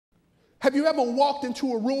Have you ever walked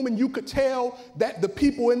into a room and you could tell that the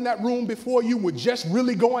people in that room before you were just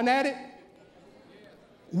really going at it?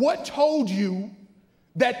 What told you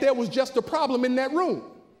that there was just a problem in that room?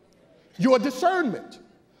 Your discernment.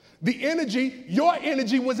 The energy, your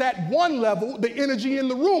energy was at one level, the energy in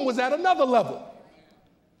the room was at another level.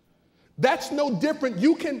 That's no different.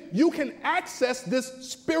 You can access this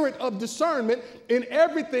spirit of discernment in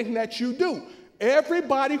everything that you do.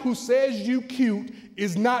 Everybody who says you cute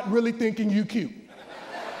is not really thinking you cute.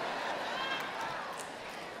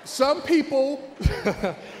 Some people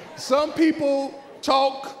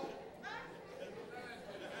talk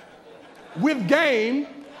with game.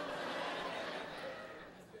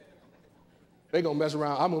 They're gonna mess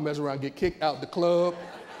around. I'm gonna mess around and get kicked out the club.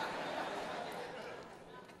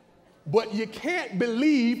 But you can't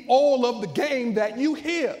believe all of the game that you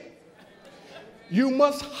hear. You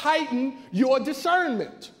must heighten your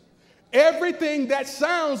discernment. Everything that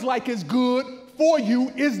sounds like it's good for you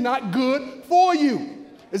is not good for you.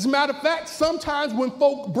 As a matter of fact, sometimes when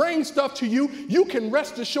folk bring stuff to you, you can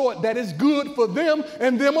rest assured that it's good for them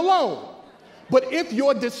and them alone. But if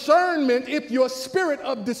your discernment, if your spirit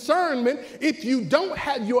of discernment, if you don't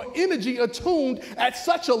have your energy attuned at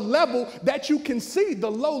such a level that you can see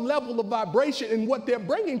the low level of vibration in what they're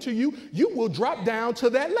bringing to you, you will drop down to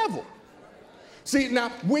that level. See, now,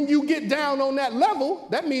 when you get down on that level,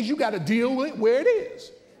 that means you got to deal with it where it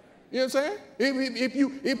is. You know what I'm saying?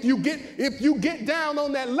 If you get down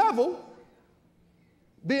on that level,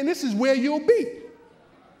 then this is where you'll be.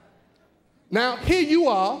 Now, here you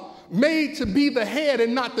are, made to be the head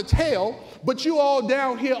and not the tail, but you all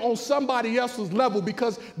down here on somebody else's level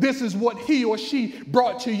because this is what he or she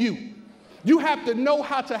brought to you. You have to know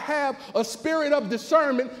how to have a spirit of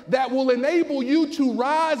discernment that will enable you to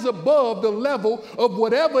rise above the level of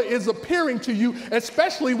whatever is appearing to you,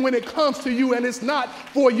 especially when it comes to you and it's not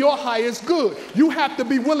for your highest good. You have to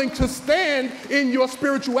be willing to stand in your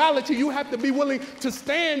spirituality. You have to be willing to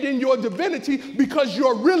stand in your divinity because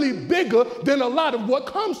you're really bigger than a lot of what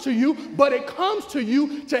comes to you, but it comes to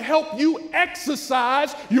you to help you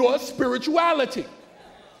exercise your spirituality.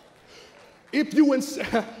 If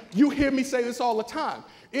you hear me say this all the time.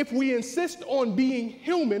 If we insist on being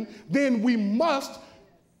human, then we must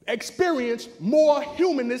experience more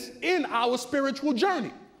humanness in our spiritual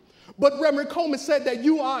journey. But Reverend Coleman said that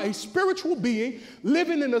you are a spiritual being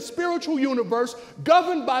living in a spiritual universe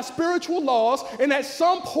governed by spiritual laws, and at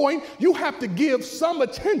some point you have to give some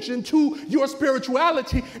attention to your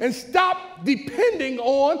spirituality and stop depending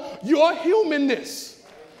on your humanness.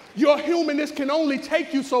 Your humanness can only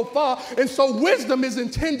take you so far, and so wisdom is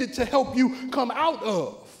intended to help you come out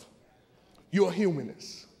of your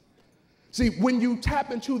humanness. See, when you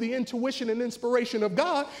tap into the intuition and inspiration of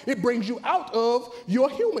God, it brings you out of your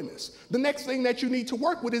humanness. The next thing that you need to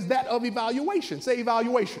work with is that of evaluation. Say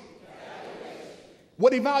evaluation.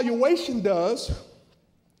 What evaluation does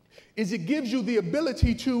is it gives you the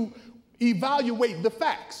ability to evaluate the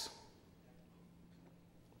facts.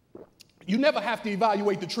 You never have to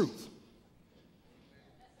evaluate the truth.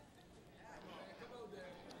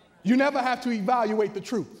 You never have to evaluate the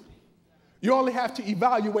truth. You only have to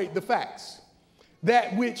evaluate the facts.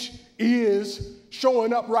 That which is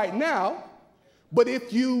showing up right now, but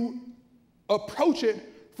if you approach it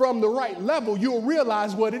from the right level, you'll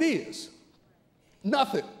realize what it is.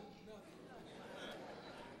 Nothing.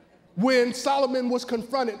 When Solomon was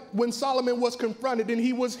confronted, and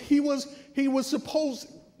he was supposed,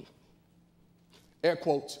 air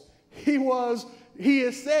quotes, he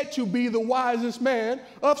is said to be the wisest man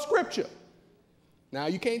of Scripture. Now,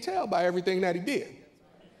 you can't tell by everything that he did.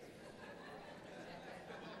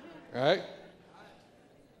 Right?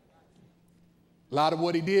 A lot of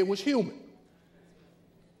what he did was human.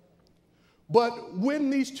 But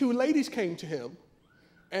when these two ladies came to him,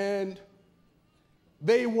 and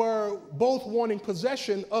they were both wanting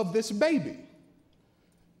possession of this baby,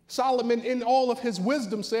 Solomon, in all of his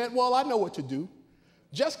wisdom, said, well, I know what to do.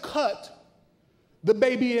 Just cut the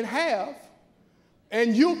baby in half,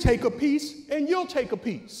 and you'll take a piece, and you'll take a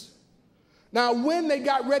piece. Now, when they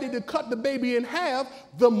got ready to cut the baby in half,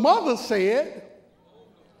 the mother said,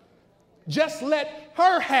 just let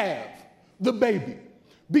her have the baby,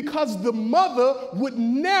 because the mother would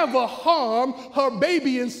never harm her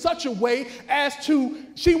baby in such a way as to,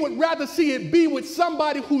 she would rather see it be with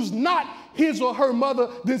somebody who's not his or her mother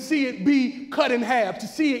than see it be cut in half, to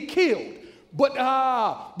see it killed.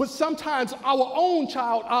 But sometimes our own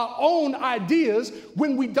child, our own ideas,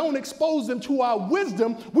 when we don't expose them to our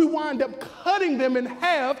wisdom, we wind up cutting them in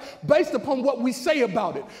half based upon what we say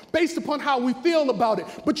about it, based upon how we feel about it.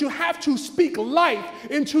 But you have to speak life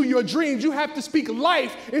into your dreams. You have to speak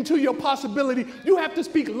life into your possibility. You have to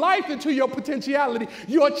speak life into your potentiality.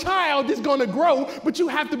 Your child is going to grow, but you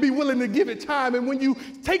have to be willing to give it time. And when you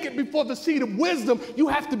take it before the seat of wisdom, you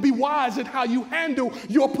have to be wise in how you handle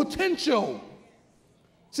your potential.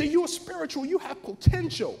 See, you're spiritual, you have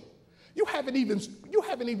potential. You haven't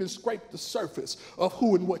even scraped the surface of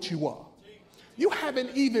who and what you are. You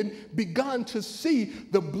haven't even begun to see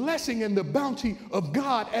the blessing and the bounty of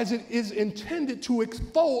God as it is intended to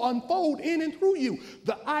unfold in and through you.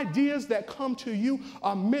 The ideas that come to you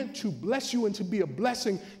are meant to bless you and to be a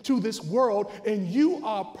blessing to this world, and you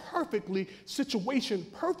are perfectly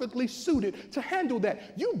suited to handle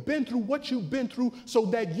that. You've been through what you've been through so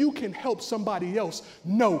that you can help somebody else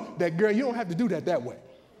know that, girl, you don't have to do that way.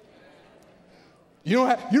 You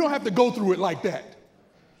don't have to go through it like that.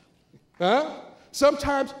 Huh?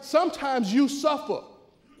 Sometimes you suffer.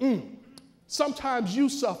 Sometimes you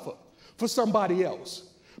suffer for somebody else.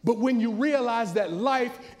 But when you realize that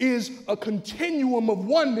life is a continuum of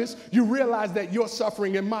oneness, you realize that your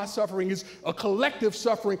suffering and my suffering is a collective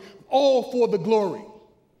suffering, all for the glory.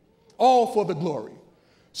 All for the glory.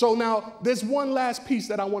 So now there's one last piece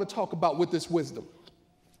that I want to talk about with this wisdom.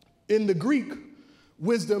 In the Greek,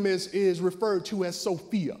 wisdom is referred to as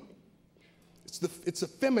Sophia. It's a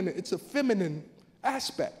feminine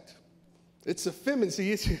aspect. It's a feminine.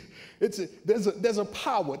 See, there's a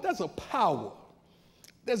power. There's a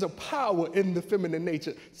power in the feminine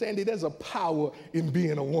nature. Sandy, there's a power in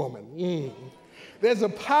being a woman. There's a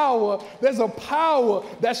power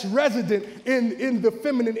that's resident in the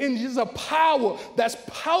feminine energy. There's a power that's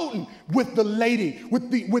potent with the lady, with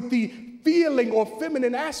the feeling or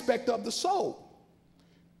feminine aspect of the soul.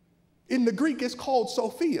 In the Greek, it's called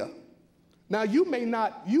Sophia. Now, you may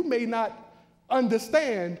not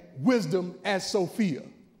understand wisdom as Sophia,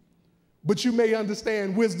 but you may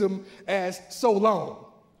understand wisdom as so long.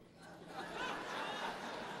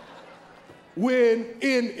 When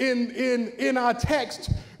in our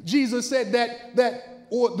text, Jesus said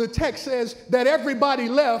or the text says that everybody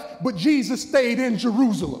left, but Jesus stayed in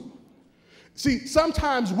Jerusalem. See,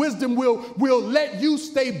 sometimes wisdom will let you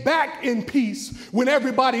stay back in peace when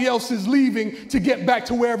everybody else is leaving to get back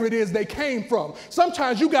to wherever it is they came from.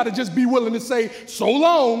 Sometimes you got to just be willing to say, so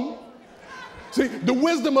long. See, the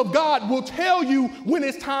wisdom of God will tell you when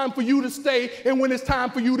it's time for you to stay and when it's time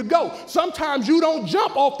for you to go. Sometimes you don't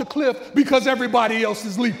jump off the cliff because everybody else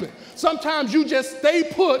is leaping. Sometimes you just stay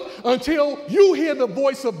put until you hear the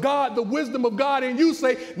voice of God, the wisdom of God, and you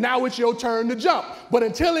say, now it's your turn to jump. But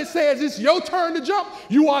until it says it's your turn to jump,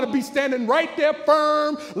 you ought to be standing right there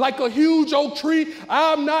firm like a huge oak tree.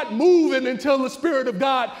 I'm not moving until the Spirit of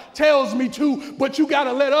God tells me to, but you got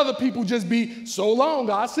to let other people just be, so long,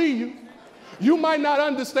 I see you. You might not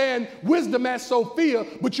understand wisdom as Sophia,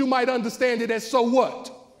 but you might understand it as so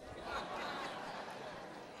what?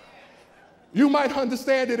 You might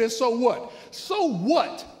understand it as so what? So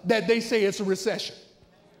what that they say it's a recession?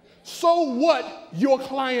 So what your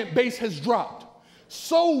client base has dropped?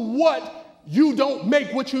 So what you don't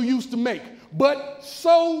make what you used to make? But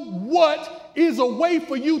so what is a way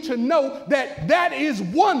for you to know that is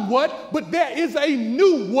one what, but there is a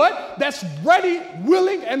new what that's ready,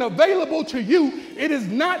 willing, and available to you. It is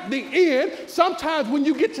not the end. Sometimes when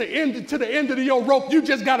you get to the end of your rope, you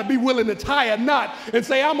just got to be willing to tie a knot and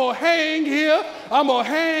say, I'm going to hang here, I'm going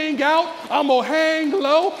to hang out, I'm going to hang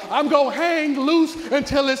low, I'm going to hang loose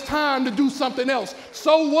until it's time to do something else.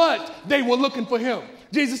 So what? They were looking for him.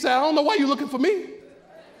 Jesus said, I don't know why you're looking for me.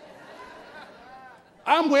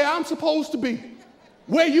 I'm where I'm supposed to be.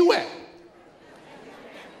 Where you at?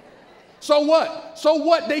 So what? So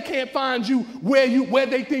what? They can't find you where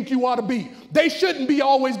they think you ought to be. They shouldn't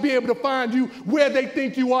always be able to find you where they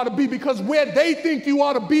think you ought to be, because where they think you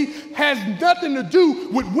ought to be has nothing to do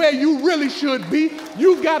with where you really should be.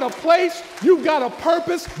 You've got a place, you've got a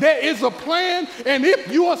purpose, there is a plan, and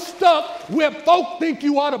if you're stuck where folk think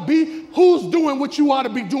you ought to be, who's doing what you ought to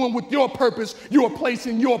be doing with your purpose, your place,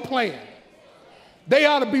 and your plan? They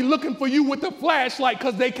ought to be looking for you with a flashlight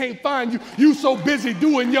because they can't find you. You so busy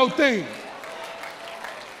doing your thing.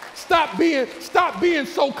 Stop being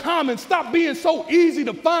so common. Stop being so easy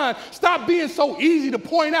to find. Stop being so easy to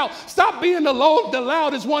point out. Stop being the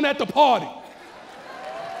loudest one at the party.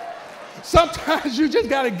 Sometimes you just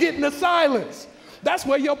got to get in the silence. That's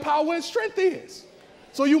where your power and strength is.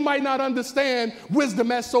 So you might not understand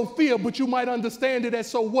wisdom as Sophia, but you might understand it as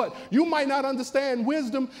so what? You might not understand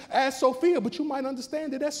wisdom as Sophia, but you might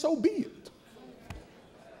understand it as so be it.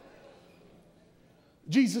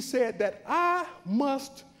 Jesus said that I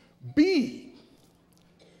must be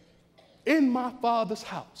in my Father's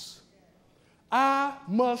house. I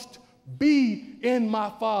must be in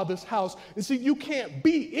my Father's house. And see, you can't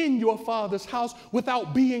be in your Father's house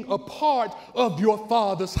without being a part of your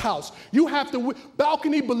Father's house. You have to,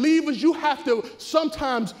 balcony believers, you have to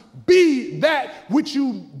sometimes be that which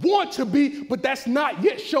you want to be, but that's not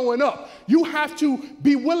yet showing up. You have to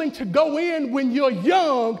be willing to go in when you're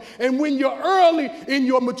young and when you're early in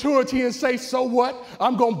your maturity and say, so what?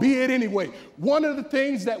 I'm going to be it anyway. One of the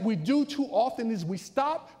things that we do too often is we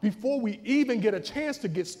stop before we even get a chance to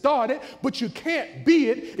get started, but you can't be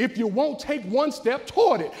it if you won't take one step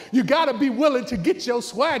toward it. You got to be willing to get your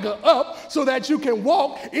swagger up so that you can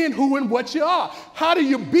walk in who and what you are. How do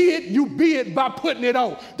you be it? You be it by putting it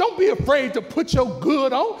on. Don't be afraid to put your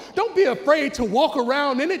good on. Don't be afraid to walk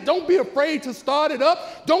around in it. Don't be afraid to start it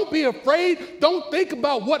up. Don't be afraid. Don't think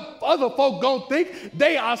about what other folk gonna think.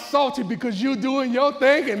 They are salty because you're doing your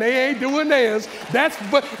thing and they ain't doing theirs.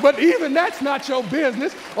 But even that's not your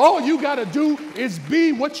business. All you got to do is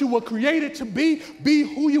be what you were created to be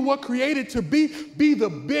who you were created to be the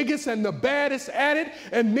biggest and the baddest at it,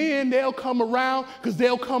 and then they'll come around because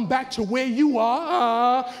they'll come back to where you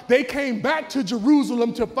are. They came back to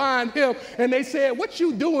Jerusalem to find him, and they said, what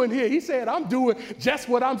you doing here? He said, I'm doing just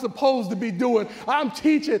what I'm supposed to be doing. I'm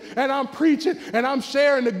teaching, and I'm preaching, and I'm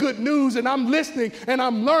sharing the good news, and I'm listening, and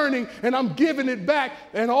I'm learning, and I'm giving it back,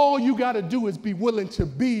 and all you got to do is be willing to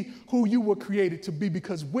be who you were created to be,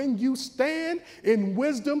 because when you stand in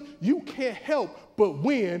wisdom, you can't help but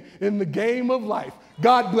win in the game of life.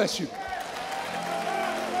 God bless you.